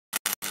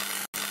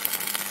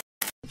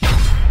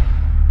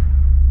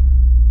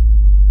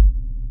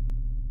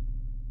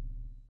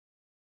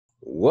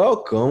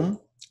Welcome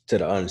to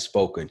the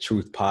Unspoken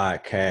Truth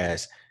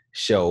Podcast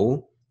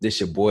show. This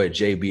your boy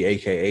JB,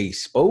 aka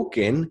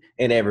Spoken,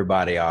 and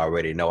everybody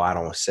already know I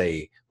don't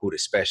say who the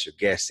special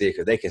guest is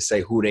because they can say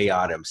who they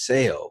are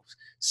themselves.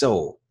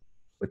 So,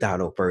 without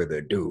no further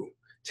ado,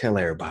 tell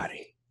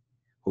everybody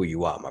who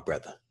you are, my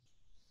brother.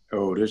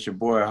 Oh, this your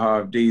boy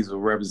Harvey Diesel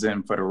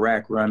representing for the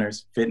Rack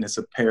Runners, fitness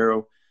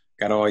apparel.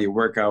 Got all your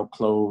workout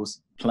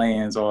clothes,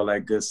 plans, all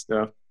that good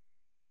stuff.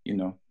 You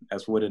know,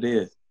 that's what it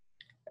is.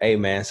 Hey,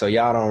 man, so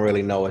y'all don't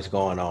really know what's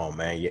going on,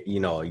 man.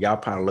 Y'all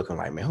probably looking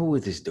like, man, who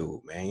is this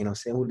dude, man? You know what I'm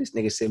saying? Who this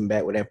nigga sitting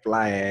back with that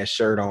fly-ass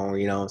shirt on,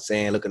 you know what I'm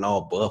saying? Looking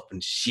all buff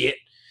and shit.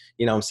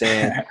 You know what I'm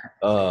saying?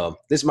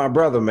 This is my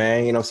brother,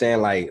 man. You know what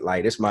I'm saying?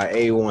 Like this is my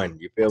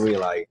A1. You feel me?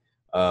 Like,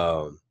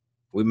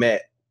 we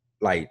met,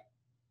 like,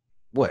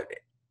 what,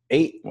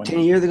 10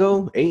 years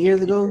ago? 8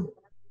 years ago?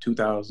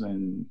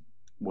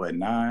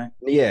 2009?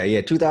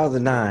 Yeah,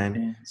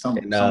 2009.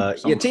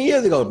 10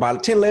 years ago,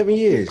 about 10, 11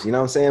 years, you know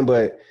what I'm saying?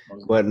 But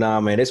nah,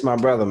 man, it's my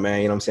brother,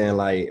 man, you know what I'm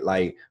saying?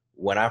 Like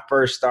when I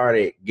first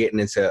started getting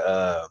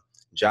into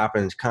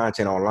dropping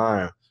content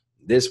online,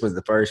 this was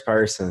the first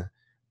person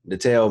to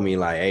tell me,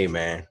 like, hey,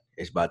 man,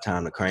 it's about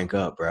time to crank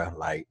up, bro.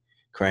 Like,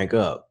 crank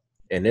up.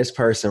 And this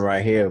person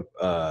right here,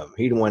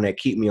 he the one that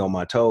keep me on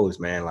my toes,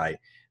 man, like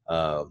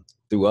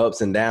through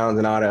ups and downs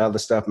and all the other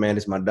stuff, man.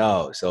 It's my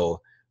dog.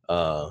 So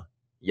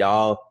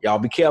y'all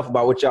be careful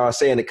about what y'all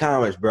say in the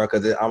comments, bro,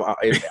 because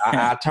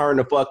I turn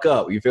the fuck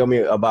up. You feel me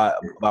about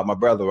my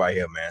brother right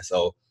here, man.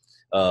 So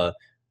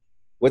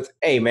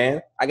hey, man,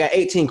 I got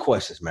 18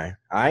 questions, man.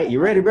 All right, you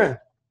ready, bro?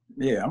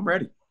 Yeah, I'm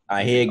ready. All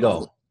right, here you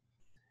go.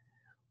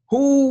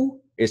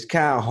 Who is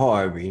Kyle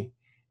Harvey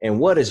and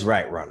what is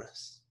Rack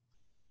Runners?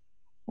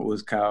 Who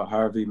is Kyle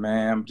Harvey,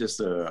 man? I'm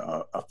just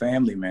a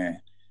family man.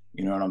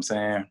 You know what I'm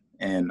saying?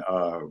 And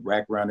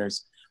Rack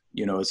Runners,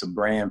 you know, it's a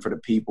brand for the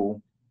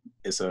people.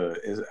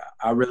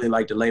 I really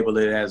like to label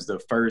it as the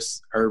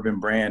first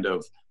urban brand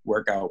of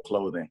workout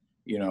clothing.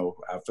 You know,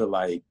 I feel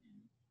like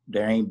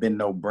there ain't been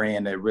no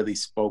brand that really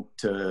spoke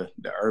to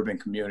the urban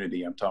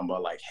community. I'm talking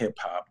about like hip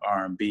hop,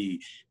 R&B,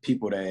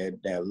 people that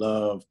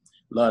love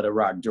to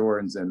rock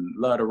Jordans and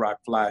love to rock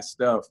fly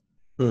stuff.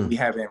 We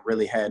haven't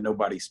really had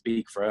nobody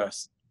speak for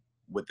us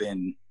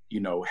within, you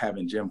know,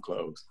 having gym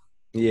clothes.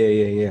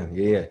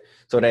 Yeah.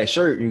 So that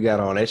shirt you got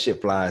on, that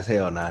shit fly as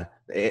hell now.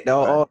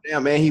 Oh,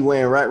 damn, man, he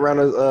wearing Rack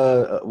Runners.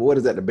 What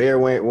is that? The bear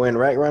wearing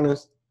Rack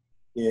Runners?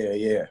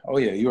 Yeah. Oh,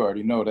 yeah, you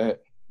already know that.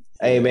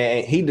 Hey,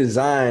 man, he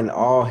designed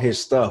all his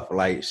stuff,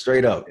 like,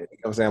 straight up. You know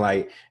what I'm saying?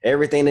 Like,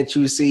 everything that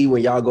you see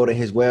when y'all go to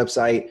his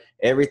website,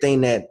 everything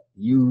that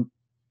you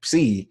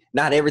see,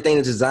 not everything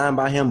is designed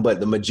by him, but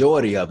the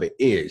majority of it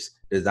is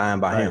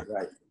designed by him.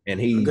 Right. And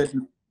he...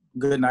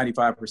 Good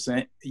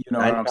 95%, you know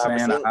 95%. What I'm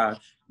saying?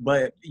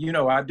 But, you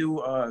know, I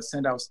do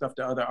send out stuff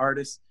to other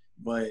artists,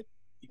 but,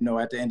 you know,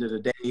 at the end of the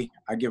day,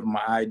 I give them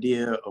my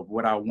idea of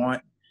what I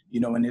want, you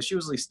know, and it's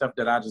usually stuff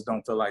that I just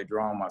don't feel like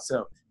drawing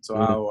myself. So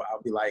I'll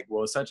be like,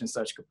 well, such and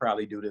such could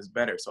probably do this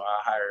better. So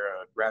I'll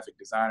hire a graphic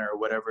designer or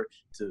whatever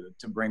to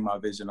bring my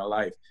vision to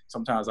life.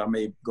 Sometimes I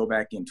may go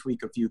back and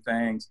tweak a few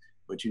things,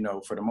 but, you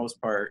know, for the most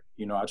part,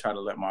 you know, I try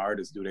to let my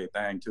artists do their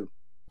thing too.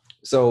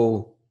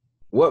 So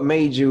what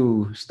made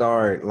you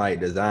start like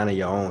designing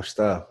your own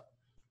stuff?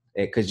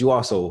 Because you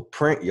also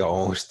print your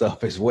own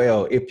stuff as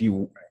well if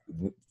you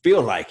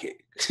feel like it.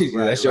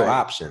 That's your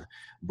option.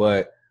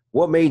 But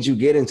what made you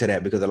get into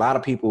that? Because a lot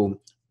of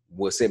people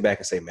will sit back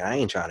and say, man, I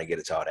ain't trying to get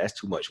into all that. That's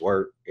too much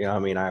work. You know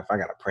what I mean? If I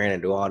got to print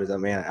and do all this,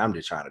 man, I'm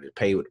just trying to just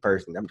pay with the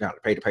person. I'm trying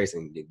to pay the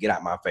person to get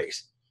out my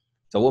face.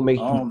 So what made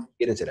you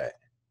get into that?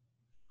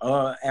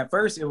 At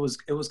first, it was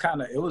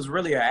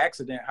really an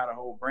accident how the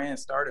whole brand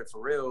started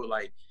for real.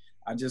 Like,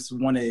 I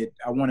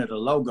wanted a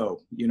logo,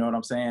 you know what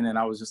I'm saying? And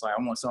I was just like,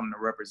 I want something to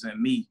represent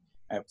me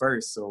at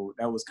first. So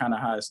that was kind of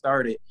how it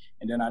started.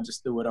 And then I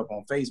just threw it up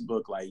on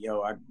Facebook, like,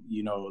 yo,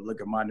 look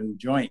at my new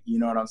joint, you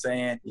know what I'm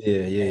saying?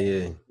 Yeah.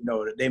 You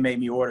know, they made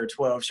me order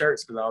 12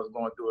 shirts because I was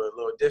going through a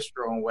little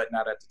distro and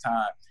whatnot at the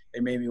time. They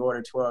made me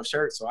order 12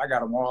 shirts. So I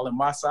got them all in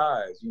my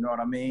size, you know what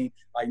I mean?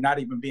 Like, not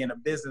even being a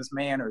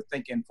businessman or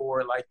thinking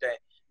forward like that.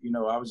 You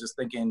know, I was just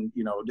thinking,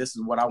 you know, this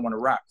is what I want to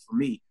rock for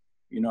me.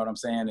 You know what I'm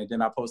saying? And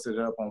then I posted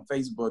it up on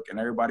Facebook and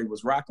everybody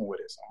was rocking with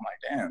it. So I'm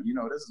like, damn, you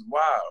know, this is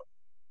wild.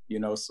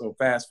 You know, so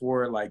fast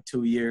forward like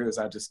 2 years,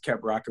 I just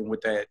kept rocking with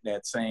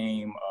that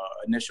same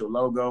initial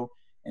logo.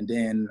 And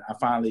then I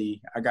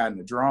got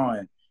into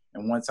drawing.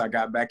 And once I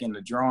got back into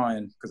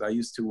drawing, because I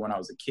used to when I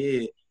was a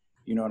kid,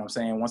 you know what I'm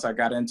saying? Once I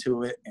got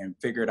into it and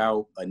figured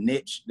out a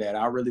niche that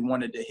I really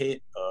wanted to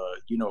hit,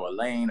 you know, a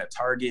lane, a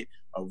target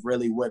of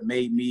really what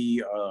made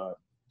me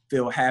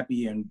feel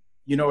happy and,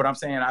 you know what I'm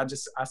saying? I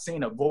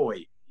seen a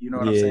void, you know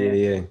what I'm saying?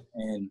 Yeah.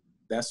 And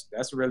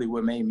that's really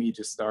what made me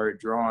just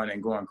start drawing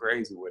and going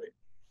crazy with it.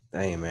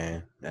 Hey,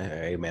 man,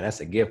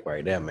 that's a gift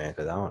right there, man.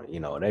 Because I don't, you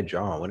know, that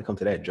drawing, when it comes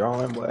to that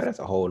drawing, boy, that's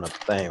a whole nother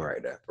thing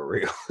right there, for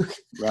real.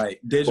 Right.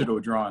 Digital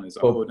drawing is a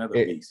whole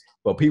nother piece.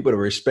 For people to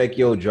respect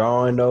your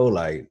drawing, though,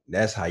 like,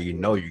 that's how you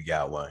know you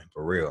got one,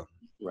 for real.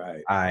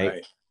 Right. All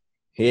right.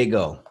 Here you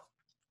go.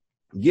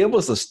 Give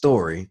us a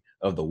story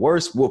of the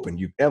worst whooping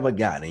you've ever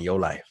gotten in your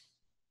life.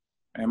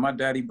 And my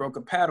daddy broke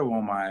a paddle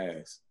on my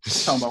ass.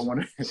 I'm talking about one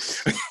of,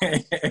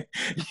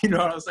 you know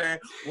what I'm saying?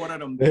 One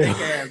of them thick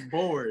ass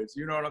boards.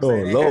 You know what I'm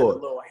saying? It had a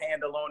little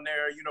handle on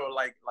there, you know,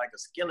 like a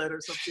skillet or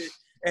some shit.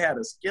 It had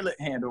a skillet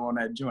handle on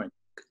that joint.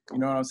 You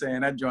know what I'm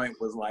saying? That joint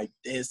was like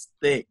this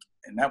thick,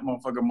 and that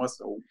motherfucker must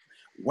have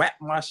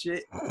whacked my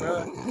shit,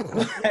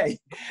 bro. Hey,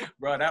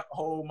 bro, that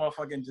whole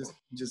motherfucking just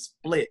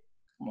split.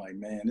 I'm like,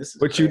 man, this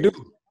is. What crazy. You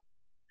do?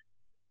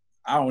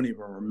 I don't even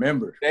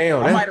remember.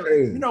 Damn, I might have.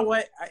 You know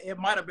what? It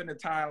might have been a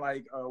time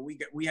like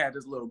we had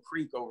this little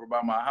creek over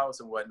by my house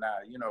and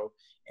whatnot, you know,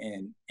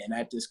 and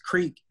at this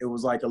creek it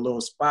was like a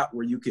little spot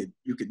where you could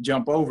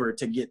jump over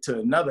to get to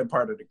another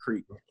part of the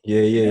creek.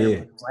 Yeah.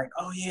 It was like,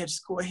 oh yeah,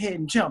 just go ahead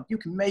and jump. You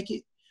can make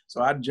it.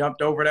 So I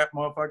jumped over that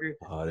motherfucker.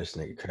 Oh, this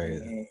nigga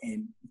crazy.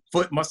 And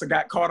foot must have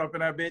got caught up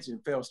in that bitch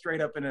and fell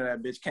straight up into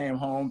that bitch. Came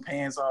home,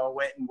 pants all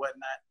wet and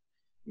whatnot.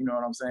 You know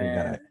what I'm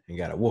saying? You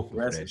got a whoop. The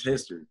rest is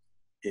history.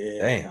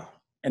 Yeah. Damn.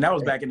 And that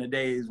was back in the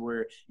days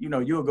where, you know,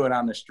 you would go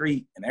down the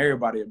street and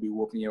everybody would be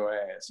whooping your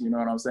ass. You know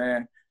what I'm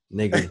saying?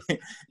 Nigga.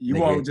 You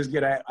won't just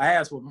get an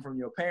ass whooping from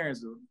your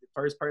parents. The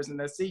first person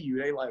that see you,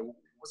 they like,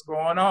 what's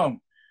going on?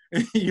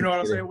 You know what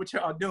I'm saying? What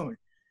y'all doing?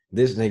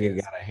 This nigga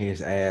got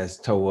his ass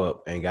tore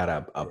up and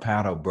got a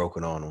paddle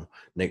broken on him,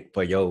 Nick,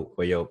 for your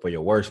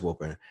worst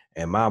whooping.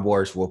 And my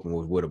worst whooping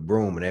was with a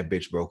broom, and that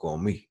bitch broke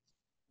on me.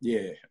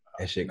 Yeah.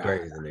 That shit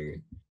crazy,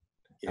 nigga.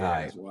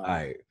 Yeah, all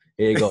right.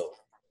 Here you go.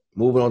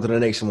 Moving on to the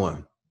next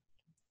one.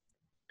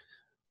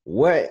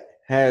 What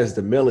has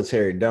the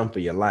military done for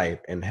your life,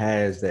 and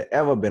has there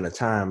ever been a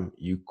time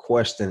you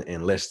questioned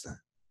enlisting?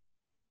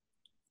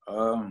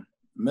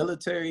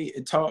 Military,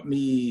 it taught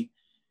me,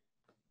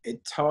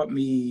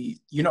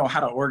 you know, how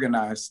to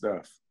organize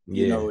stuff.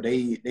 Yeah. You know,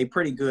 they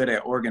pretty good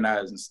at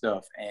organizing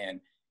stuff and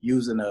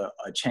using a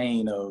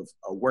chain of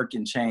a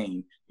working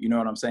chain. You know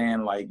what I'm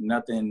saying? Like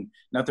nothing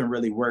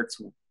really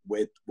works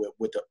with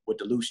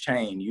the loose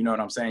chain. You know what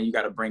I'm saying? You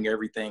got to bring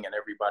everything and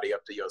everybody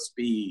up to your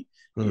speed.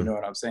 You know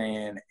what I'm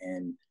saying?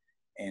 And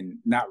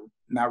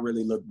not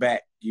really look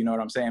back. You know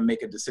what I'm saying?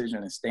 Make a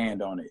decision and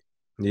stand on it.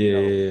 Yeah.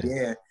 You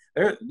know?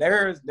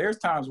 Yeah. There's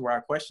times where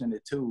I question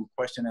it too,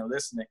 questioning and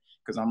listening,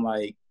 because I'm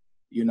like,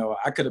 you know,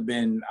 I could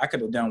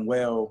have done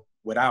well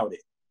without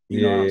it.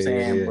 You know what I'm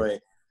saying? Yeah.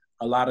 But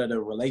a lot of the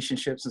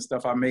relationships and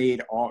stuff I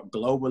made all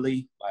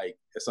globally, like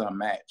it's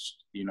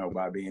unmatched, you know,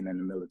 by being in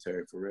the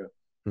military for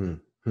real.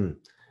 And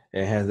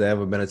has there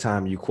ever been a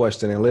time you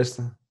questioned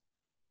enlisting?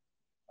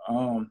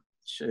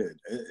 Shit,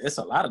 it's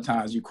a lot of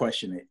times you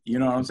question it. You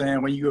know what I'm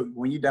saying? When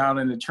you down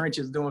in the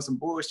trenches doing some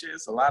bullshit,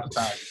 it's a lot of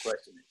times you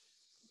question it.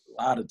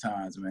 A lot of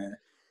times, man.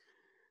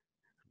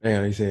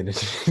 Damn, he said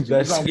that.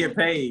 You're gonna get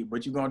paid,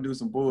 but you're gonna do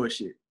some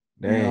bullshit.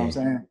 Damn. You know what I'm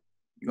saying?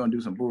 You're gonna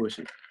do some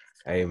bullshit.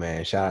 Hey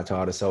man, shout out to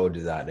all the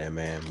soldiers out there,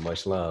 man.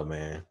 Much love,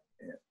 man.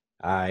 Yeah.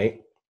 All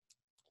right.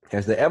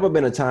 Has there ever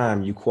been a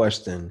time you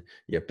questioned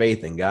your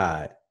faith in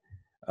God,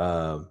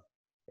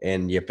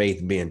 and your faith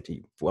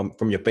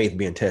from your faith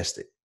being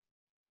tested?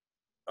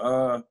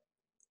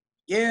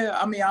 Yeah,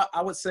 I mean,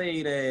 I would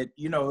say that,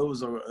 you know, it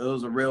was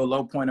a real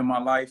low point in my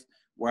life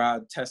where I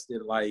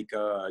tested like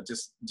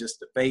just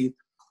the faith,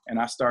 and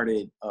I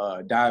started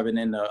diving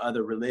into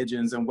other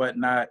religions and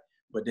whatnot.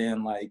 But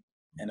then like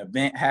an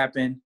event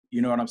happened,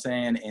 you know what I'm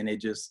saying, and it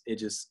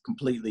just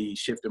completely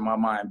shifted my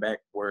mind back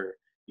where,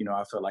 you know,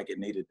 I felt like it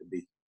needed to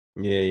be.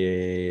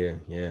 Yeah.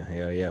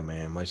 Hell yeah,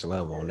 man. Much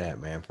love on that,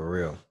 man. For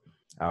real.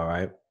 All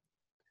right.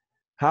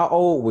 How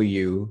old were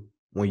you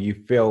when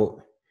you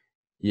felt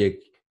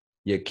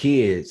your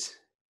kids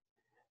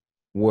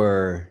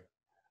were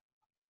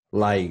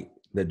like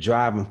the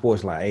driving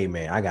force, like, hey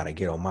man, I gotta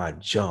get on my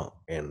jump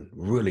and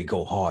really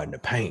go hard in the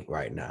paint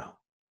right now?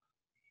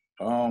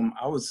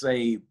 I would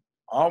say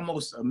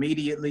almost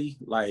immediately,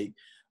 like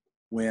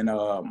when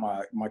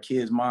my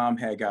kid's mom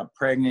had got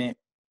pregnant,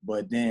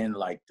 but then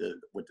like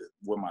with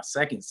my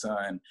second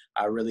son,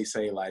 I really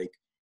say like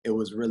it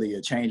was really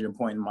a changing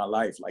point in my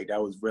life. Like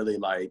that was really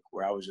like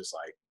where I was just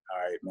like, all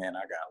right, man,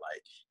 I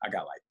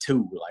got like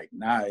two. Like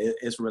now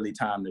it's really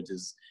time to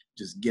just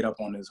get up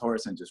on this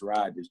horse and just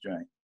ride this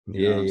joint.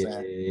 Yeah,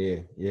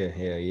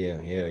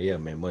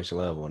 man. Much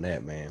love on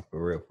that, man.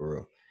 For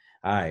real.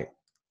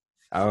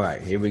 All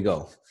right, here we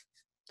go.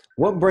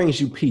 What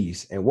brings you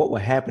peace, and what will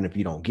happen if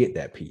you don't get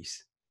that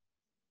peace?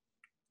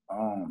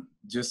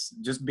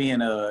 Just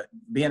being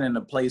in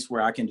a place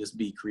where I can just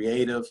be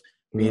creative,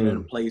 being in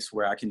a place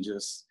where I can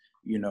just,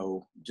 you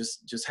know,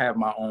 just have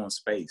my own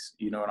space.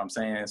 You know what I'm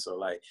saying? So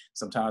like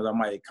sometimes I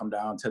might come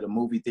down to the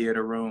movie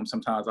theater room.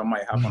 Sometimes I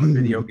might hop on a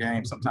video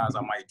game. Sometimes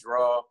I might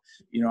draw.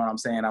 You know what I'm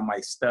saying? I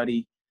might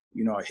study,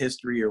 you know,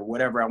 history or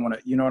whatever I want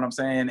to, you know what I'm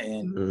saying?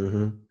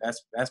 And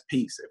that's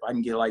peace. If I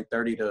can get like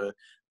 30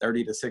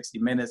 to 60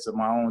 minutes of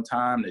my own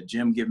time, the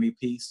gym give me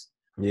peace.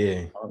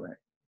 Yeah. All right.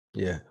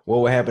 Yeah. What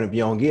will happen if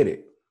you don't get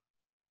it?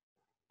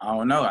 I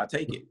don't know. I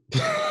take it.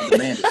 I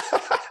demand it.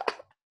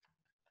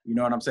 You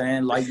know what I'm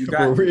saying? Like you got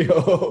for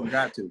real. You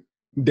got to.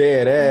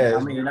 Dead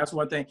ass. I mean, that's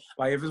one thing.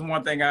 Like, if it's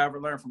one thing I ever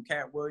learned from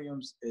Cat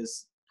Williams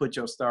is put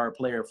your star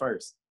player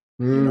first.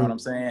 You know what I'm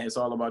saying? It's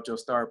all about your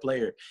star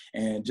player.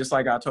 And just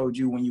like I told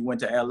you when you went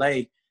to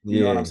LA,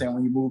 you know what I'm saying?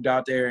 When you moved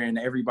out there and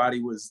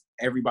everybody was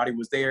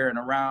there and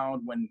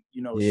around when,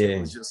 you know, shit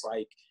was just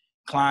like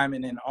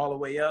climbing and all the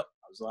way up.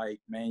 I was like,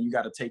 man, you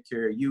got to take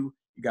care of you.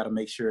 You got to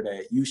make sure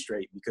that you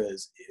straight,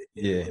 because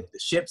if the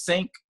ship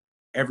sink,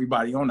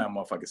 everybody on that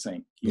motherfucker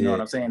sink. You know what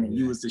I'm saying? And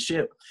you was the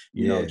ship,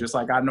 you know, just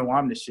like I know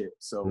I'm the ship.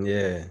 So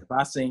if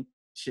I sink,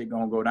 shit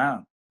gonna go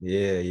down.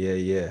 Yeah.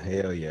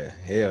 Hell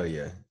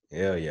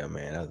yeah,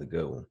 man. That was a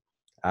good one.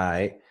 All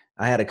right.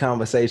 I had a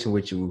conversation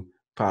with you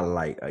probably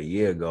like a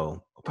year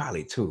ago,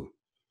 probably 2.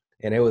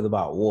 And it was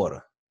about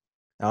water.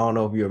 I don't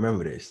know if you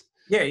remember this.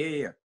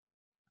 Yeah.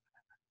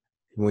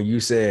 When you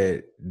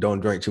said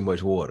don't drink too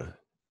much water.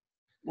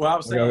 Well, I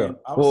was saying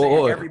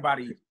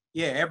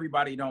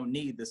everybody don't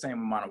need the same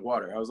amount of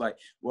water. I was like,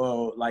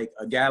 well, like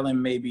a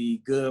gallon may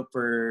be good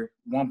for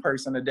one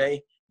person a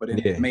day, but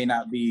it may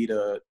not be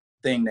the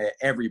thing that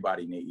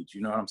everybody needs.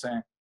 You know what I'm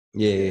saying?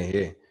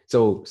 Yeah.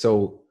 So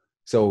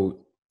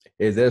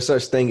is there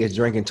such thing as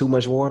drinking too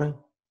much water?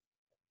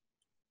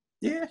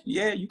 Yeah,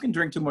 you can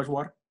drink too much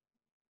water.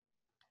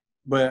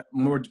 But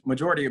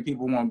majority of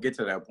people won't get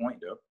to that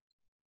point, though.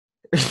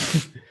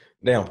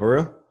 Damn, for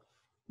real?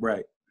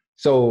 Right.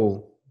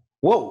 So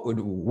what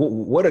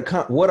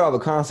are the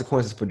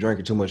consequences for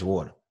drinking too much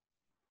water?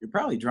 You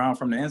probably drown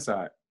from the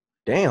inside.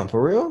 Damn,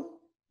 for real?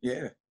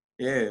 Yeah.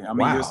 I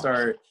mean,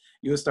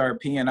 you'll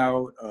start peeing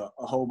out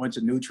a whole bunch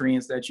of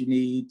nutrients that you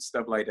need,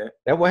 stuff like that.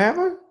 That what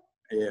happened?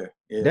 Yeah.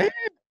 Damn.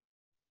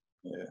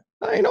 Yeah.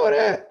 I ain't know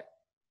that.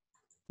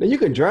 Then you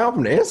can drown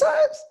from the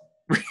insides?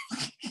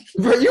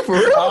 Bro, you for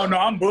real? Oh no,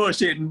 I'm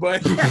bullshitting,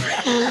 but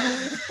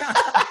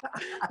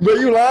But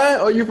you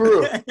lying or you for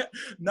real?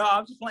 No,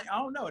 I'm just playing. I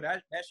don't know.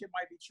 That shit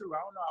might be true. I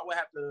don't know. I would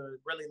have to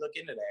really look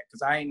into that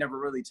because I ain't never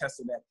really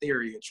tested that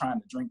theory of trying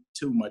to drink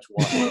too much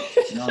water.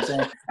 You know what I'm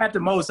saying? At the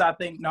most, I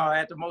think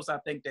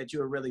that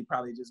you'll really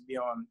probably just be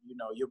on, you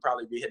know, you'll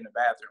probably be hitting the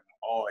bathroom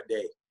all day.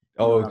 You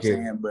know what I'm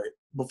saying? But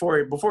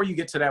before you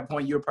get to that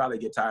point, you'll probably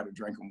get tired of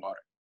drinking water.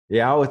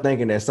 Yeah, I was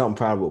thinking that something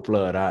probably would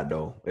flood out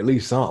though. At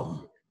least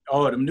something.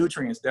 Oh, the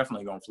nutrients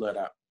definitely gonna flood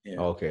out. Yeah.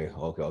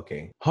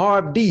 Okay.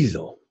 Hard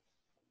diesel.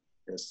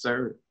 Yes,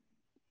 sir.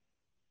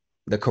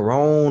 The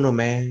corona,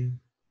 man.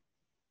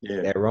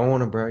 Yeah. That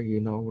Rona, bro, you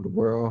know, the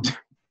world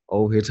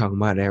over here talking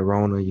about that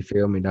Rona, you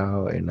feel me,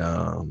 dog? And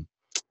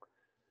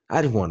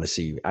I just want to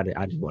see, I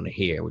just want to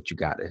hear what you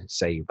got to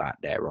say about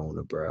that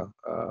Rona, bro.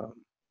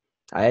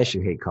 I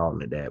actually hate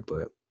calling it that,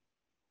 but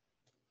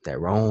that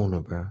Rona,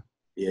 bro.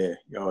 Yeah,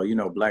 yo, you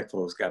know, black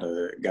folks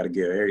gotta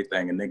give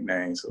everything a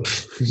nickname, so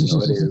you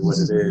know, it is what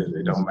it is.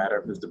 It don't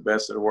matter if it's the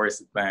best or the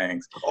worst of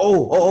things.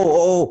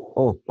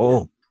 Oh.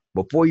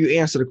 Before you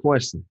answer the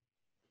question,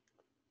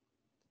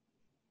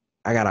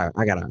 I got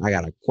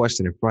a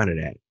question in front of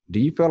that. Do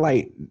you feel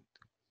like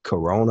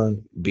Corona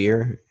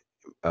beer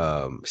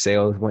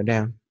sales went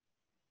down?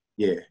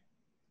 Yeah,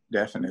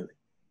 definitely.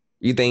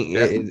 You think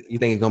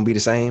it's gonna be the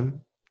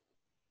same?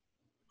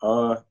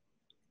 Do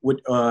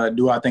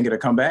I think it'll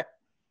come back?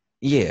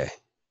 Yeah,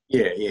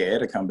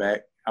 it'll come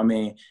back. I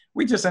mean,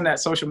 we just in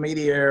that social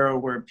media era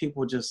where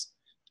people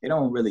they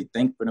don't really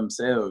think for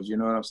themselves. You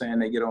know what I'm saying?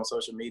 They get on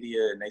social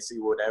media and they see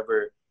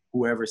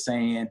whoever's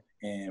saying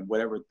and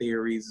whatever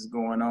theories is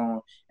going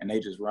on, and they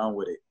just run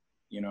with it.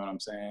 You know what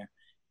I'm saying?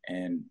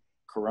 And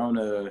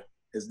Corona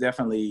is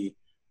definitely,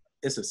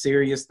 it's a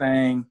serious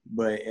thing,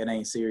 but it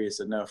ain't serious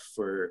enough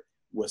for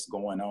what's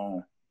going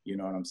on. You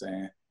know what I'm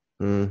saying?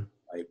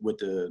 Like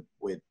with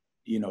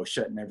you know,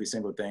 shutting every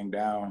single thing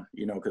down,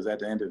 you know, because at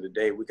the end of the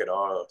day, we could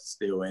all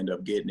still end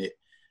up getting it,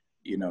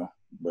 you know,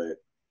 but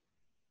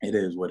it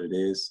is what it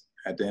is.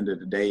 At the end of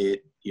the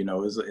day, you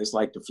know, it's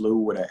like the flu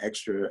with an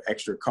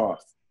extra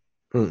cough.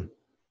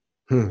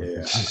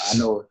 Yeah,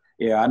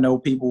 I know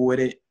people with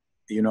it,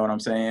 you know what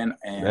I'm saying?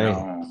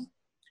 And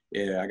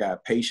I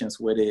got patience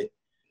with it,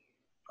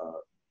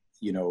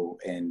 you know,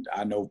 and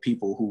I know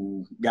people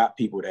who got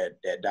people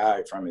that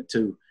died from it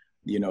too.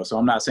 You know, so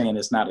I'm not saying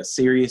it's not a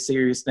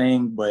serious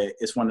thing, but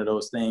it's one of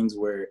those things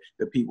where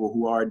the people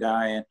who are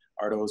dying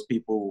are those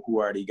people who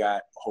already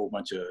got a whole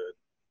bunch of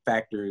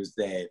factors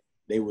that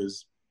they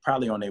was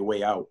probably on their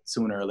way out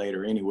sooner or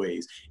later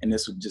anyways. And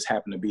this would just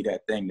happen to be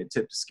that thing that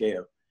tipped the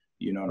scale.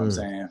 You know what I'm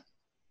saying?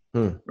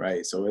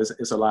 Right. So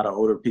it's a lot of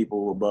older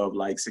people above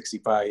like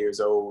 65 years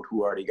old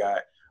who already got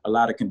a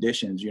lot of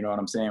conditions, you know what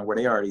I'm saying, where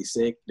they already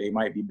sick, they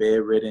might be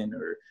bedridden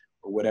or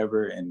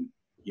whatever. And,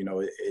 you know,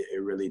 it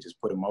really just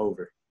put them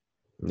over.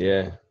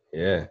 Yeah,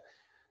 man.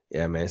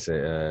 It's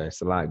a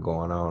lot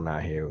going on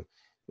out here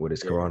with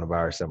this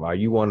coronavirus stuff. Are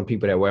you one of the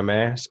people that wear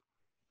masks?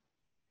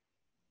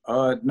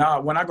 Nah,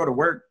 when I go to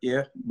work,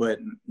 yeah, but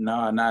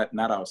nah, not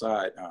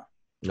outside. Nah.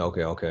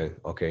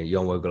 Okay. You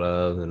don't wear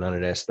gloves and none of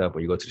that stuff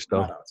when you go to the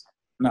store?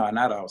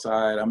 Not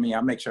outside. I mean,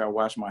 I make sure I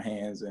wash my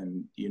hands,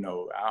 and you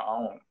know,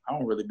 I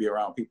don't really be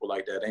around people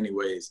like that,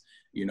 anyways.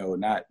 You know,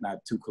 not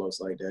too close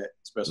like that,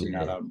 especially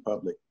not out in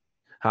public.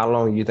 How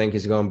long you think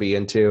it's gonna be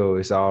until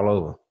it's all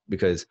over?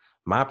 Because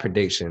my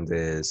predictions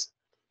is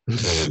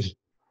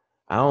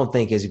I don't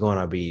think it's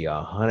gonna be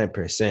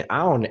 100%. I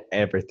don't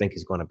ever think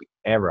it's gonna be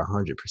ever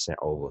 100%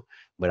 over,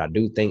 but I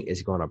do think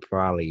it's gonna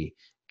probably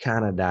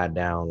kind of die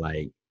down,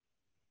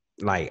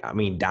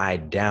 die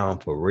down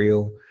for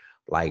real,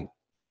 like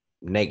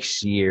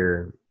next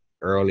year,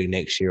 early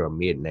next year or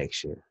mid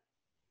next year.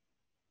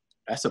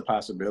 That's a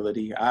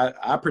possibility.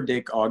 I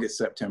predict August,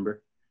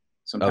 September,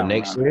 sometime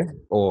next year there.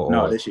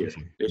 No, this year.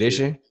 This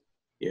year?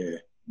 Yeah,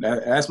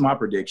 that's my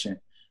prediction.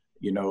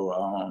 You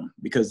know,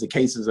 because the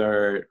cases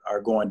are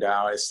going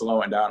down. It's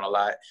slowing down a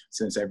lot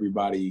since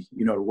everybody,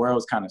 you know, the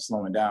world's kind of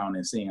slowing down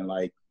and seeing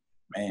like,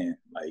 man,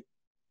 like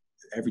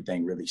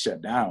everything really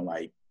shut down.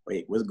 Like,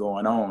 wait, what's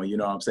going on? You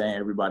know what I'm saying?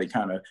 Everybody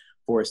kind of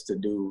forced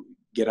to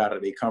get out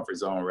of their comfort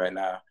zone right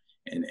now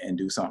and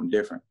do something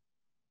different.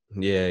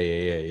 Yeah.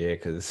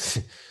 Because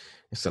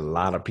it's a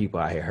lot of people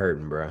out here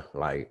hurting, bro.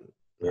 Like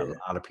a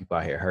lot of people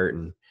out here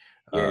hurting.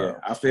 Yeah,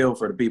 I feel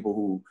for the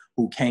people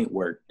who can't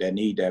work, that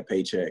need that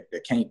paycheck,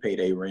 that can't pay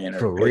their rent.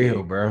 For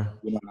real, bro.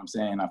 You know what I'm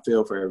saying? I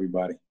feel for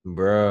everybody.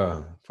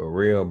 Bro, for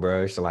real,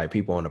 bro. It's like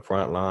people on the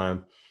front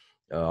line,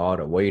 all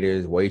the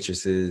waiters,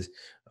 waitresses,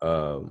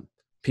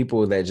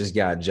 people that just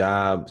got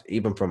jobs,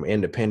 even from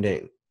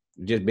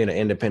just being an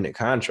independent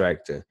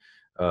contractor.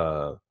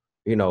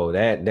 You know,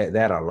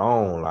 that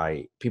alone,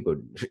 like people,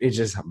 it's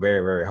just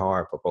very, very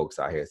hard for folks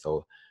out here.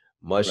 So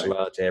much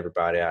love to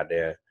everybody out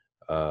there.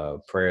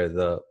 Prayers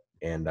up.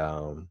 And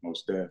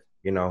most def.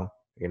 you know,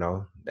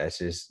 that's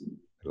just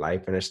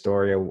life and the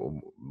story of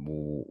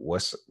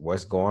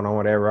what's going on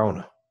with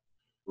Arizona.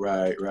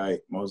 Right,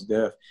 most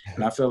def.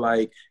 And I feel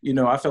like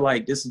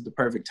this is the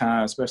perfect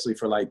time, especially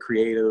for like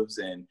creatives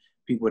and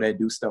people that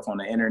do stuff on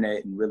the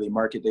internet and really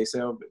market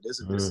themselves. But this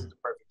is the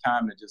perfect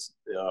time to just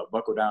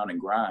buckle down and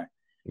grind.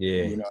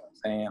 Yeah, you know what I'm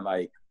saying?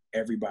 Like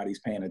everybody's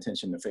paying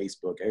attention to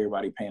Facebook,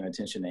 everybody paying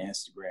attention to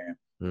Instagram.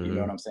 You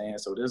know what I'm saying?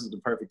 So this is the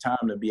perfect time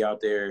to be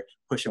out there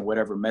pushing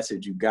whatever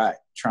message you got,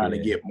 trying to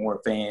get more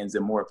fans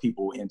and more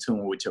people in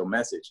tune with your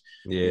message.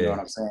 You know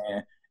what I'm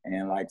saying?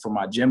 And like for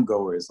my gym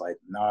goers, like,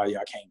 nah,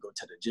 y'all can't go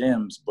to the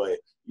gyms, but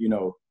you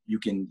know, you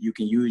can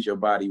use your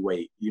body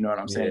weight. You know what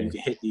I'm saying? You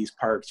can hit these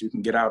parks, you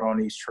can get out on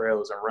these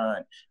trails and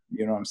run.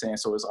 You know what I'm saying?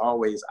 So it's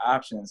always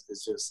options.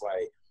 It's just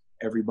like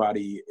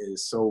everybody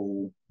is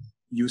so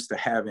used to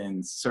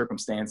having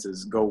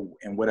circumstances go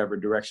in whatever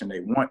direction they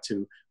want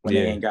to. When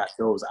they ain't got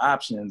those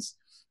options,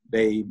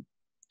 they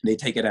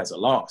take it as a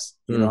loss.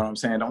 You know what I'm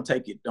saying? Don't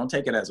take it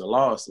as a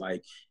loss.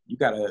 Like you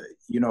gotta,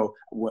 you know,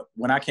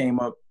 when I came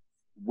up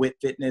with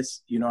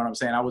fitness, you know what I'm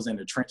saying, I was in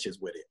the trenches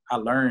with it. I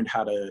learned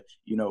how to,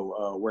 you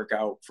know, work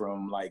out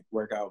from like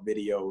workout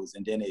videos,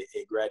 and then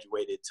it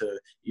graduated to,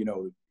 you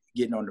know,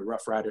 getting on the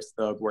Rough Riders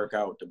Thug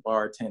workout, the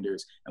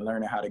bartenders, and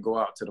learning how to go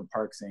out to the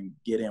parks and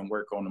get in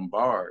work on them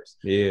bars.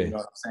 You know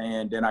what I'm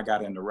saying? Then I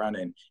got into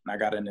running and I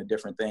got into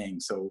different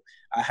things. So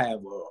I have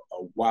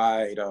a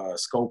wide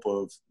scope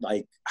of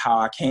like how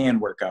I can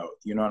work out.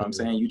 You know what I'm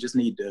saying? You just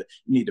need to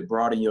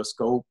broaden your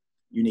scope.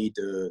 You need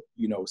to,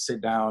 you know,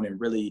 sit down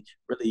and really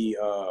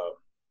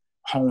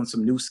hone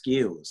some new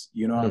skills.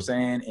 You know what I'm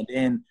saying? And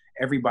then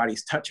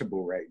everybody's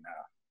touchable right now.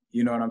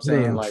 You know what I'm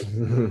saying? Like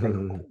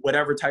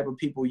whatever type of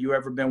people you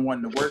ever been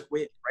wanting to work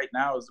with, right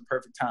now is the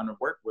perfect time to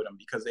work with them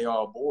because they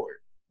all bored.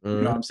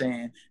 You know what I'm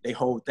saying? They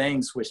whole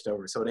thing switched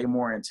over. So they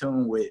more in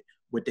tune with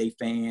their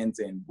fans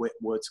and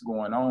what's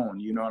going on.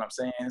 You know what I'm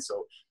saying?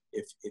 So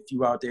if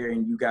you out there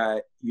and you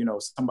got, you know,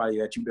 somebody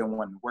that you've been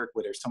wanting to work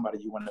with or somebody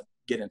you want to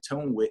get in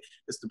tune with,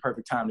 it's the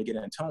perfect time to get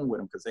in tune with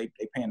them because they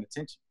paying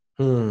attention.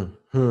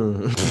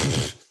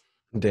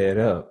 Dead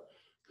up,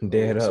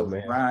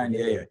 man.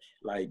 Grind,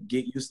 like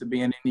get used to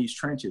being in these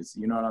trenches.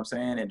 You know what I'm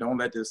saying? And don't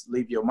let this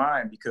leave your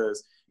mind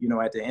because, you know,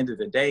 at the end of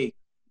the day,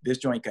 this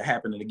joint could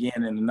happen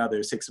again in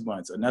another 6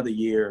 months, another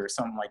year or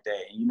something like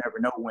that. And you never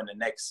know when the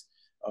next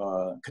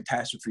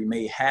catastrophe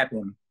may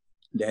happen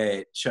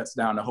that shuts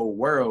down the whole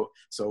world.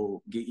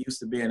 So get used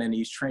to being in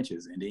these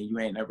trenches, and then you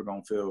ain't never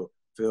gonna feel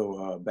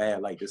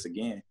bad like this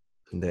again.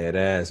 Dead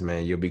ass,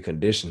 man. You'll be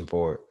conditioned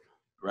for it.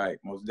 Right,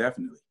 most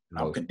definitely.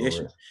 I'm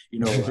conditioned. You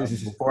know,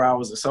 before I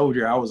was a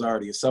soldier, I was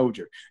already a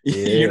soldier.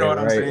 You know what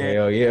I'm saying?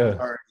 Hell yeah.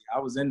 I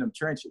was in them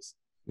trenches.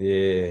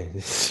 Yeah,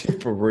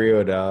 for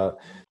real, dog.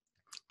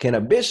 Can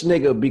a bitch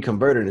nigga be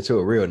converted into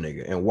a real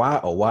nigga, and why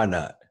or why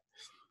not?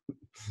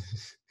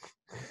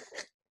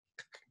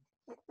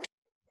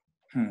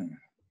 Can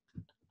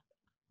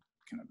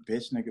a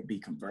bitch nigga be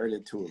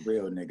converted to a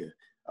real nigga?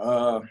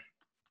 I'm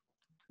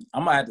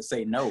gonna have to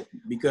say no,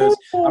 because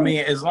I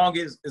mean, as long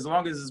as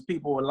there's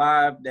people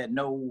alive that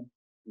know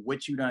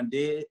what you done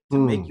did to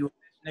make you a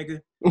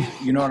bitch nigga,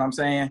 you know what I'm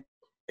saying?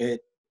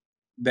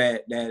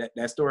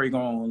 That story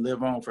gonna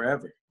live on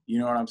forever. You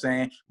know what I'm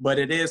saying? But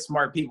it is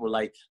smart people.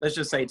 Like, let's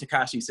just say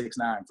Tekashi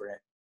 6ix9ine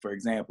for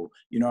example.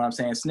 You know what I'm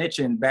saying?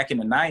 Snitching back in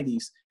the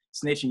 90s,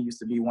 snitching used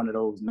to be one of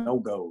those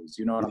no-goes.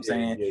 You know what I'm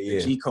saying?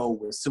 The G code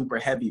was super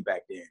heavy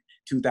back then.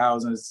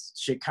 2000s,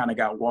 shit kind of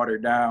got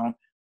watered down.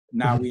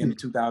 now we in the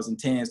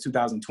 2010s,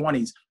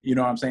 2020s, you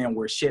know what I'm saying,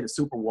 where shit is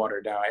super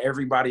watered down.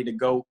 Everybody the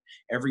GOAT,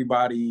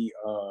 everybody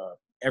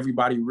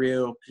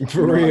real,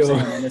 For you know real. what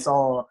I'm saying? And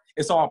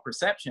it's all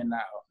perception now,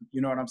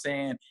 you know what I'm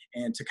saying?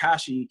 And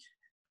Tekashi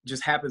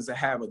just happens to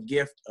have a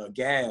gift, a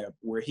gab,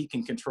 where he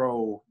can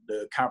control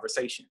the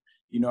conversation.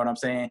 You know what I'm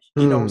saying?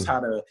 He knows how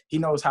to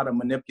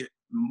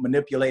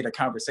manipulate a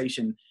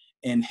conversation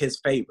in his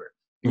favor.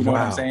 You know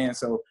what I'm saying?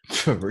 So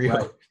for real.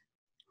 Right.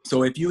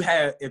 So if you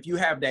have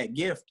that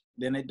gift,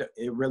 then it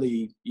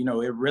really, you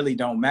know, it really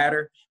don't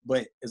matter.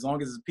 But as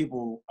long as there's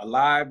people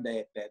alive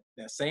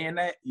that's saying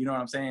that, you know what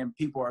I'm saying,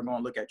 people are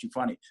gonna look at you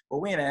funny. But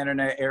we're in the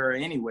internet era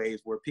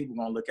anyways, where people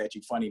gonna look at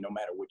you funny no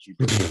matter what you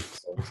do.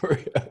 So,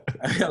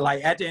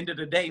 like at the end of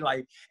the day,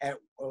 like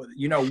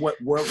you know what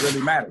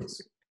really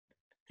matters.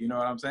 You know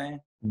what I'm saying?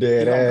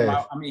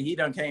 He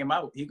done came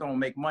out. He gonna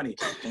make money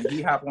when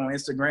he hop on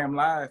Instagram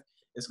Live.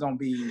 It's gonna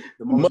be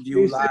the most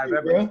viewed live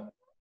ever. Bro.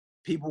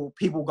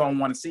 People gonna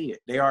want to see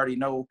it. They already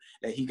know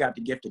that he got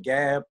the gift of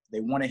gab. They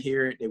want to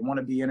hear it. They want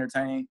to be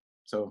entertained.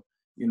 So,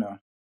 you know,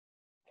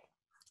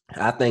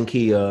 I think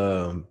he's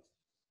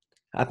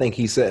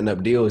setting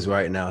up deals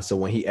right now. So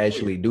when he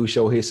actually do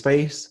show his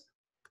face,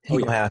 he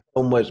gonna have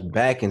so much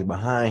backing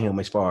behind him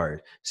as far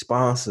as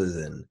sponsors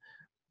and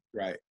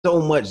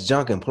so much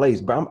junk in place.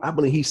 But I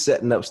believe he's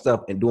setting up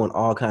stuff and doing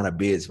all kind of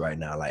bids right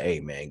now. Like, hey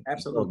man,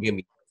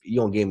 absolutely, you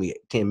don't give me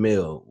 10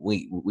 mil,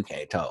 we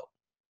can't talk.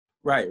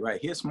 Right.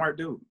 He's a smart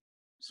dude.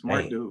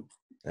 Dude.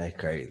 That's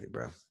crazy,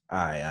 bro. All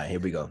right, here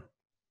we go.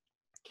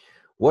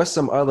 What's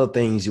some other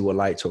things you would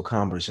like to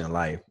accomplish in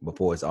life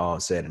before it's all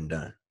said and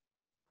done?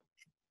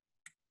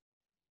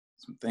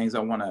 Some things I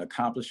want to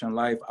accomplish in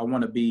life. I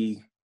want to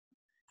be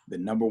the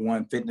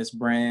 #1 fitness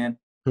brand.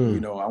 You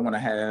know, I want to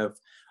have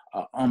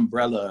an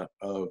umbrella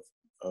of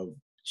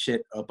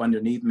shit up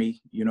underneath me.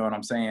 You know what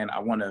I'm saying? I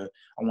want to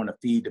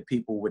feed the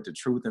people with the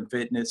truth and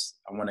fitness.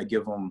 I want to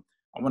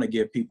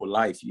give people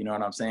life. You know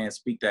what I'm saying?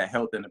 Speak that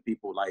health into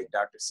people like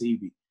Dr.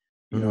 Sebi.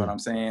 You know what I'm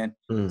saying?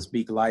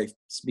 Speak life,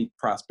 speak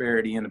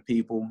prosperity into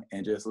people,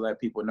 and just let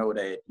people know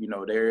that, you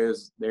know, there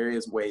is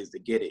ways to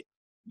get it.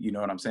 You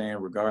know what I'm saying?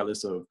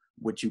 Regardless of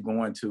what you're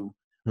going to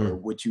or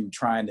what you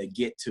trying to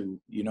get to,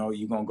 you know,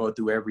 you're going to go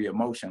through every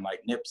emotion. Like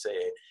Nip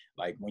said,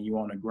 like when you're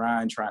on the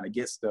grind trying to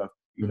get stuff,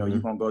 you know, you're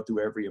going to go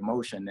through every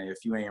emotion. And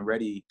if you ain't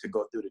ready to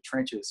go through the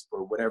trenches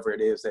for whatever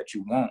it is that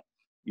you want,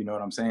 you know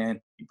what I'm saying?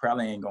 You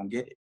probably ain't going to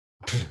get it.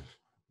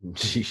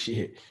 Gee,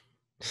 shit.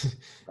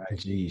 Right.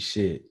 Gee,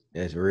 shit.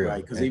 That's real.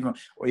 Right. Because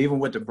even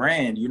with the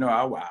brand, you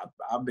know,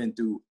 I've been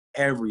through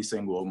every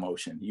single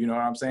emotion. You know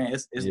what I'm saying?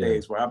 It's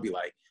days where I'll be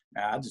like,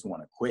 nah, I just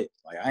want to quit.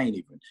 Like I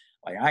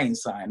ain't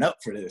signed up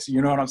for this.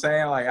 You know what I'm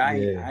saying? Like I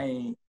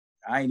ain't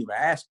even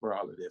asked for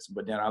all of this.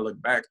 But then I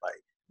look back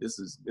like this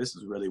is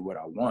really what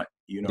I want.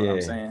 You know what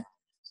I'm saying?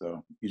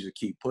 So you just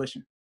keep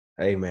pushing.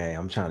 Hey man,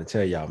 I'm trying to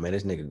tell y'all, man,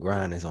 this nigga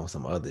grind is on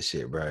some other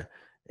shit, bro.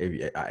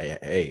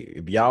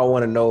 If y'all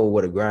want to know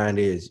what a grind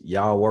is,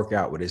 y'all work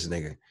out with this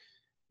nigga.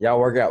 Y'all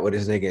work out with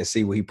this nigga and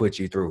see what he put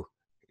you through.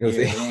 You know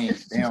what I'm saying?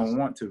 They don't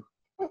want to.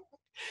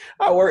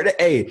 I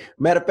worked. Hey,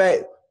 matter of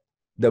fact,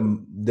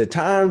 the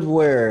times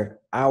where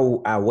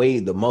I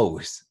weighed the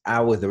most,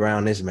 I was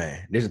around this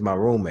man. This is my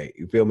roommate.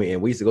 You feel me?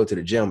 And we used to go to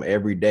the gym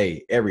every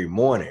day, every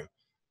morning,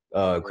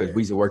 because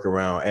we used to work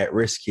around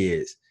at-risk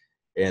kids.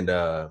 And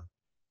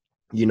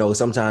you know,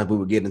 sometimes we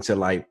would get into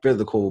like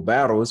physical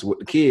battles with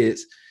the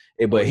kids,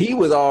 but he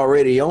was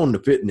already on the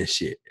fitness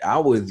shit. I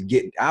was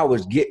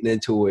getting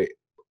into it.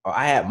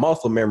 I had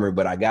muscle memory,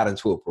 but I got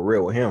into it for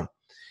real with him.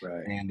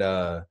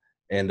 Right.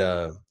 And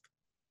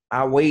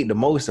I weighed the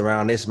most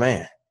around this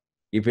man.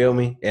 You feel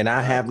me? And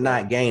I have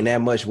not gained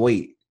that much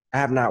weight. I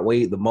have not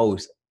weighed the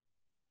most.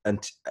 I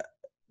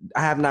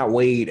have not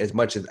weighed as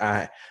much as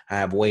I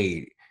have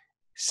weighed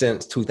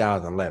since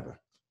 2011.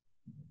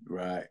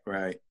 Right.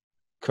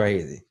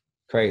 Crazy,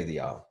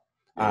 y'all.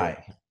 Yeah. All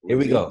right, here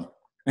we go.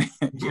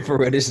 For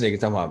real, this nigga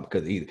talking about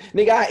because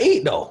nigga, I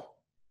eat though.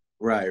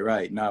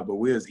 Right. Nah, but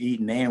we was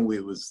eating and we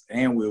was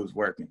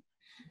working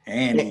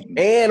and eating.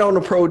 And on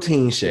the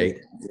protein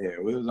shake. Yeah,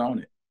 we was on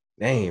it.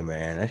 Dang,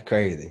 man, that's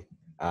crazy.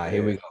 All right,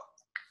 here we go.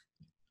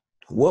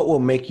 What will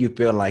make you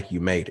feel like you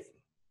made it?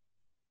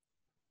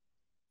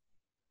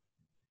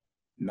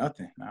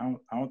 Nothing. I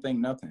don't think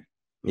nothing.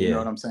 You know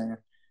what I'm saying?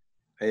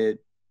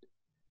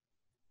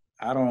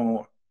 I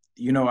don't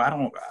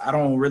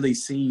really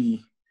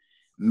see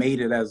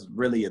made it as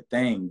really a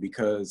thing,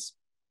 because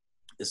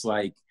it's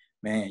like,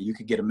 man, you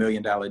could get $1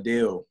 million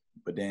deal,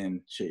 but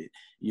then shit,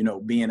 you know,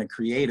 being a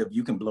creative,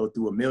 you can blow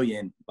through $1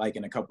 million like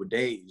in a couple of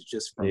days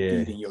just from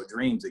feeding your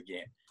dreams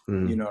again.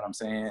 You know what I'm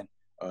saying?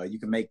 You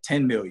can make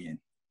 10 million,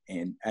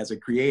 and as a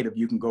creative,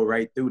 you can go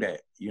right through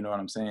that. You know what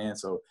I'm saying?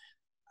 So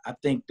I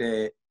think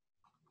that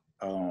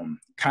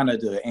kind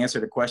of to answer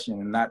the question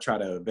and not try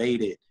to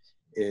evade it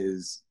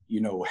is, you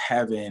know,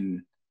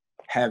 having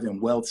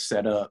wealth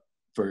set up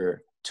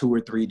for 2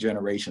 or 3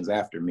 generations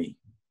after me.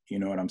 You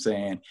know what I'm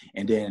saying?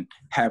 And then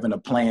having a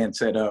plan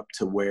set up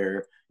to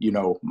where, you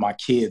know, my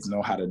kids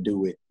know how to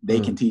do it. They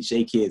can teach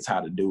their kids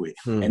how to do it.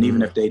 And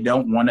even if they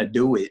don't want to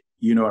do it,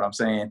 you know what I'm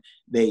saying?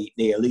 They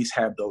at least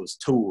have those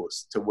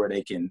tools to where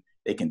they can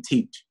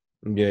teach.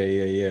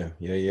 Yeah.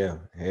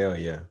 Hell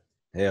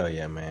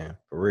yeah, man.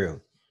 For real.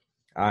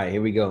 All right,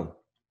 here we go.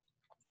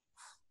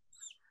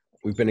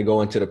 We're finna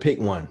go into the pick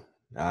one.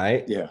 All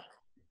right? Yeah.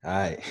 All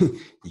right.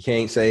 You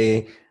can't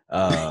say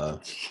Now,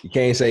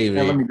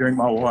 let me drink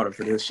my water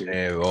for this shit.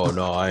 Oh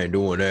no, I ain't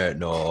doing that.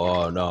 No,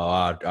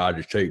 I'll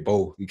just take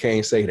both. You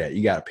can't say that.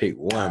 You gotta pick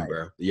one,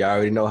 bro. You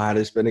already know how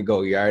this finna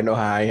go. You already know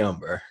how I am,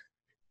 bro.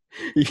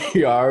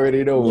 You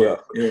already know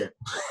what. Yeah.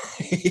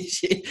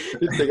 This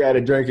nigga got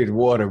to drink his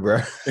water,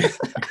 bro.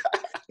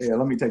 Yeah,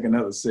 let me take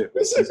another sip.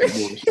 That's some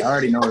bullshit. I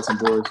already know it's some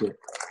bullshit.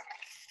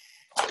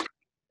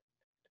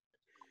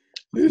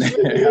 I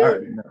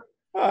already know.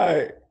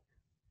 All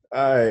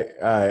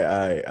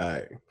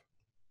right.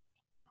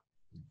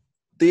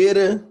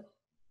 Theater,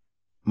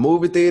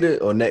 movie theater,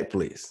 or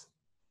Netflix?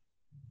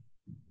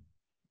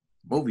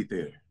 Movie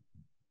theater.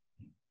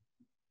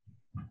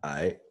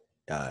 All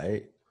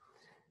right.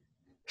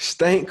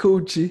 Stank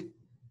coochie.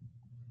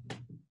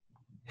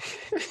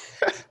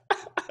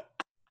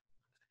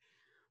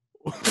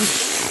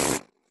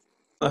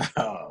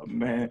 Oh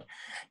man.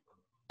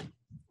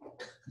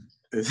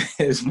 This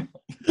is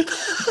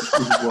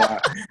why.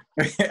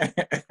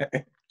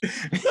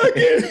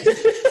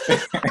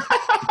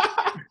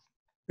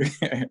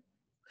 Hey,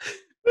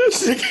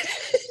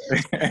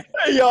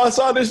 y'all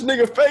saw this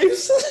nigga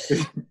face?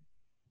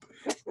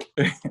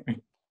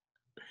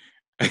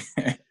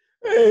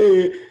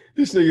 Hey,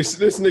 this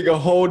nigga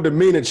whole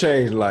demeanor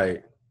changed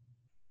like.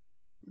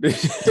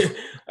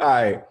 All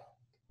right.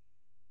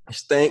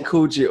 Stank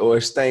coochie or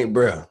stank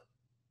breath?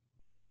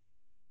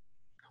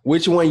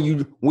 Which one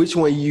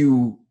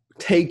you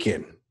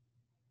taking,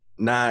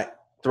 not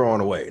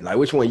throwing away? Like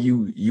which one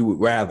you would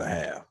rather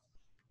have?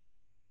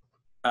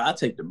 I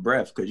take the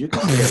breath because you can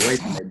stay away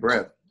from their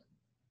breath.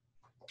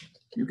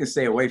 You can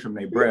stay away from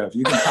their breath.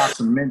 You can pop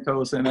some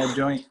Mentos in that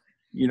joint.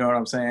 You know what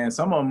I'm saying?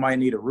 Some of them might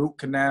need a root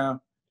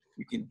canal.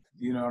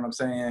 You know what I'm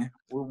saying?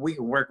 We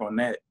can work on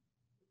that.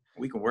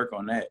 We can work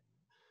on that.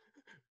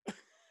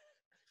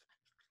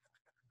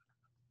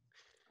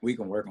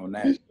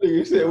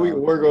 You said we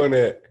can work on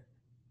that.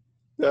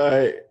 All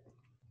right.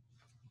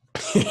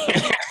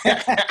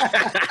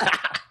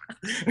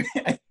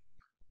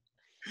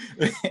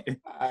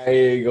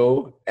 There you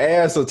go.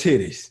 Ass or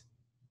titties?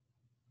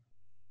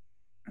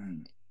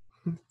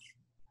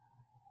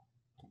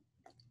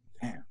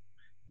 Damn.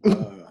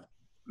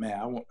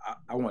 Man,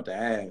 I want the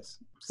ass.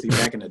 See,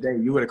 back in the day,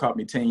 you would have caught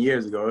me 10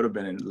 years ago. It would have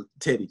been in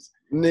titties.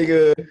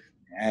 Nigga.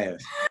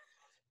 Ass.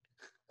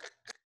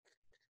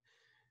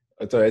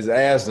 So it's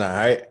ass now,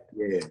 right?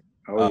 Yeah.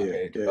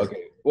 Okay. Yeah.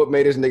 Okay. What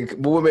made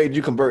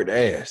you convert to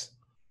ass?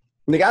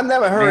 Nigga, I've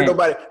never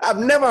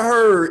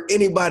heard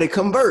anybody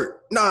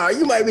convert. Nah,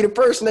 you might be the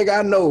first nigga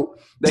I know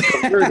that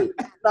converted.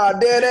 Nah,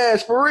 dead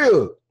ass for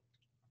real.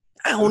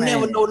 I don't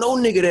never know no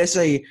nigga that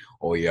say,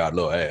 oh yeah, I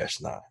love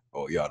ass now.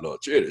 Oh yeah, I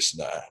love titties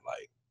now.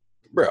 Like,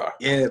 bro.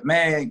 Yeah,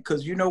 man,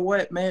 because you know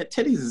what, man?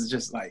 Titties is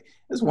just like,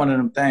 it's one of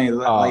them things.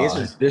 Like it's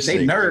just,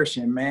 they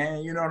nourishing,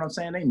 man. You know what I'm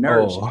saying? They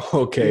nourishing. Oh,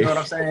 okay. You know what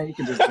I'm saying? You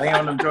can just lay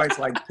on them joints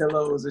like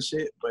pillows and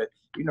shit. But,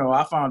 you know,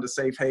 I found a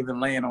safe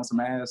haven laying on some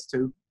ass,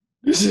 too.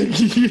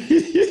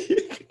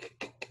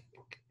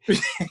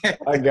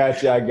 I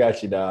got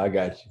you, dog. I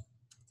got you.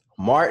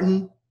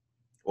 Martin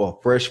or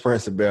Fresh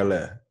Prince of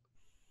Bel-Air?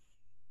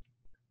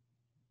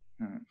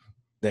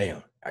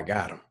 Damn, I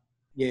got him.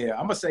 Yeah,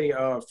 I'm gonna say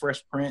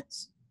Fresh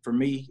Prince for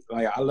me.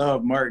 Like I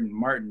love Martin.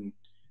 Martin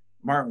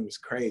was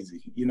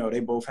crazy. You know,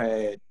 they both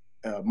had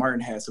Martin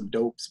had some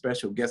dope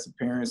special guest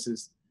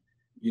appearances,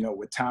 you know,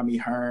 with Tommy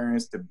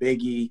Hearns, the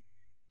Biggie.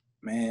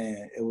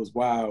 Man, it was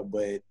wild.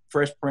 But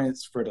Fresh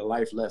Prince for the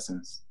life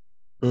lessons.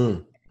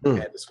 Had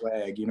the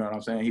swag, you know what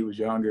I'm saying? He was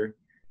younger,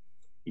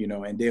 you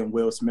know, and then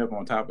Will Smith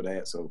on top of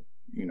that. So,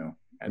 you know,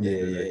 at the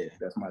end of the day,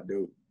 that's my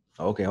dude.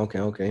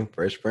 Okay.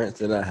 Fresh Prince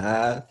to the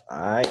hive. All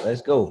right,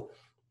 let's go.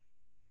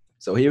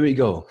 So here we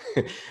go.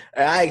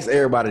 I ask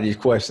everybody these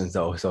questions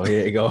though. So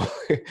here you go.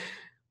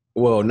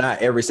 Well,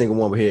 not every single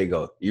one, but here you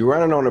go. You're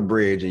running on a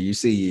bridge and you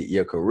see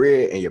your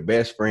career and your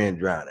best friend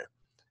drowning.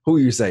 Who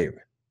you saving?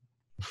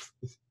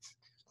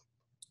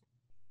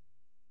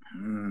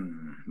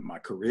 My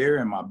career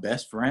and my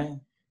best friend?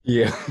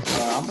 Yeah.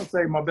 I'm going to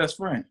say my best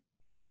friend.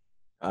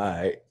 All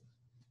right.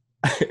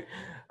 All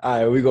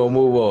right, we're going to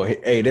move on.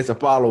 Hey, that's a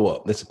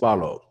follow-up.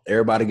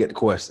 Everybody get the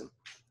question.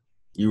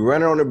 You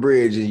run on the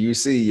bridge and you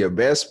see your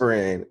best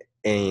friend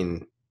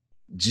and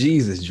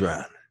Jesus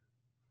drowning.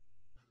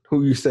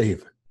 Who you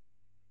saving?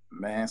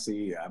 Man,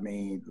 see, I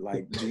mean,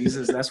 like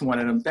Jesus, that's one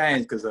of them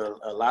things because a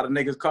lot of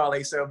niggas call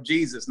themselves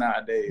Jesus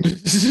nowadays.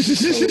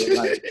 So,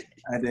 like,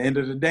 at the end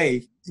of the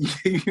day,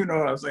 you know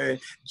what I'm saying?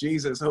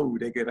 Jesus who?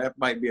 That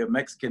might be a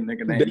Mexican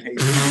nigga named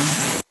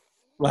Jesus.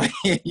 Like,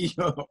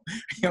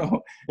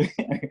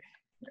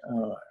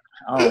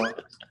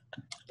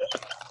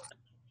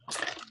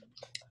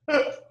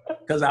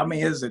 Because I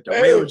mean, is it the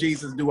real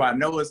Jesus? Do I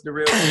know it's the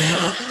real Jesus? You know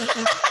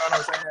what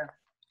I'm saying?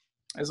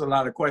 There's a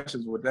lot of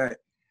questions with that.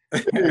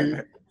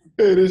 Hey,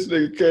 this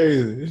nigga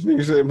crazy. This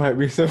nigga said it might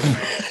be something.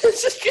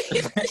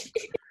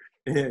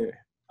 Yeah.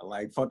 I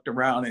like fucked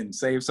around and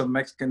saved some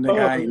Mexican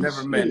nigga I ain't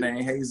never met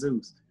named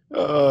Jesus.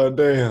 Oh,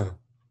 damn.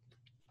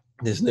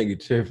 This nigga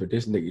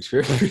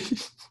tripping.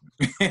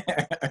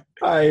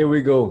 All right, here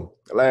we go.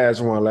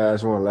 Last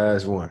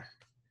one.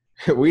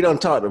 We done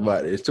talked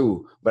about this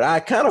too, but I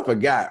kind of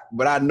forgot,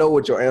 but I know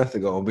what your answer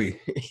gonna be.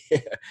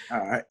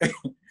 All right.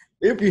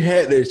 If you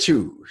had to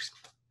choose.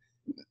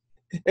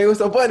 It was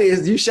so funny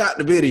is you shot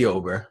the video,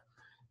 bro.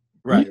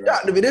 Right.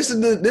 Shot the video. This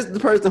is the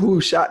person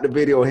who shot the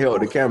video and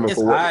held the camera it's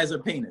for what? Eyes or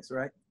penis,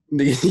 right?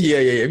 Yeah.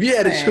 If you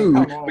had to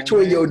choose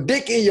between your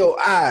dick and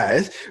your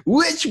eyes,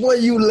 which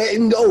one you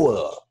letting go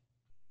of?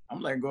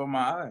 I'm letting go of my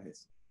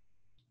eyes.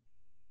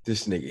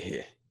 This nigga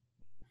here.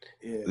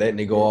 Yeah. Letting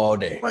it go all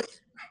day. But,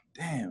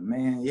 damn,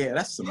 man. Yeah,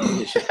 that's some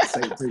nigga shit to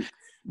say too.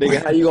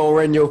 Nigga, how you gonna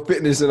run your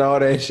fitness and all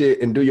that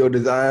shit and do your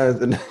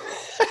designs? And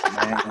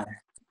man,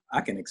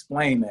 I can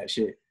explain that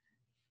shit.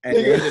 At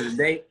the end of the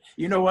day,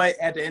 you know what?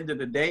 At the end of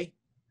the day,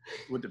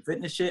 with the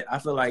fitness shit, I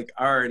feel like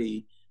I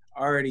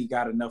already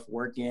got enough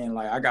work in.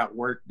 Like I got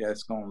work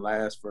that's gonna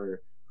last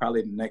for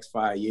probably the next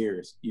 5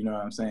 years. You know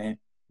what I'm saying?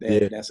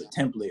 That's a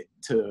template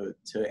to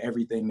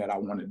everything that I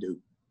want to do.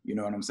 You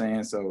know what I'm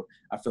saying? So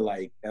I feel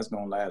like that's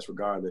gonna last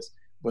regardless.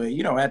 But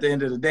you know, at the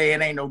end of the day,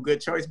 it ain't no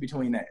good choice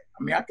between that.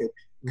 I mean,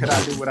 could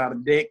I do without a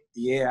dick?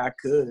 Yeah, I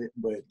could.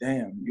 But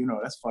damn, you know,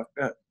 that's fucked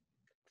up.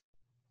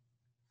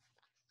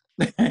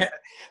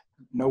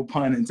 No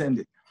pun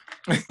intended.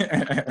 He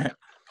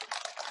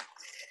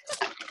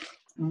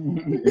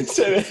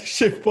said that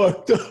shit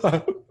fucked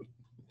up.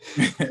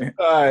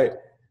 All right.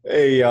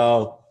 Hey,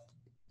 y'all.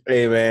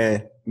 Hey,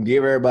 man.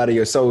 Give everybody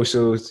your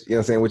socials. You know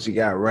what I'm saying? What you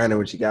got running,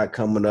 what you got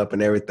coming up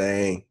and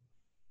everything.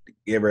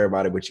 Give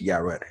everybody what you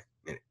got running.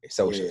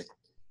 Socials. Yeah.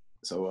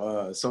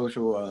 So,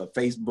 social,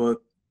 Facebook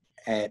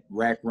at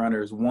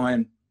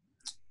RackRunners1.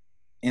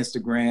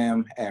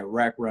 Instagram at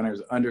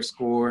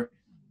RackRunners_.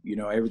 You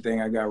know,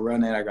 everything I got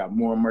running. I got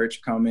more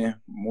merch coming,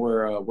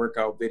 more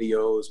workout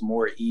videos,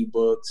 more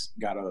ebooks.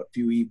 Got a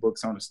few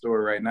ebooks on the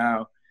store right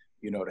now,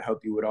 you know, to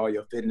help you with all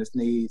your fitness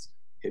needs.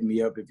 Hit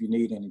me up if you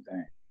need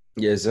anything.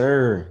 Yes,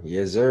 sir.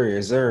 Yes, sir.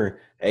 Yes, sir.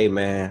 Hey,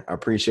 man, I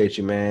appreciate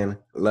you, man.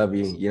 Love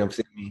you. You know what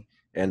I'm saying?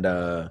 And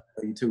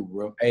you too,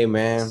 bro. Hey,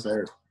 man. Yes,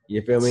 sir.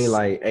 You feel me?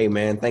 Like, hey,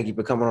 man, thank you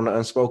for coming on the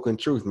Unspoken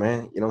Truth,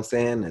 man. You know what I'm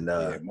saying? And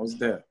yeah, most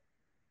definitely.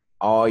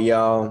 All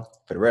y'all,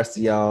 for the rest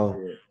of y'all,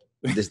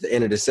 this is the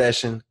end of the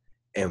session.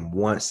 And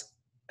once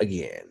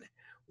again,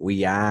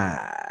 we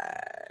are.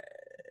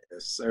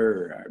 Yes,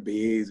 sir. Be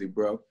easy,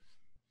 bro.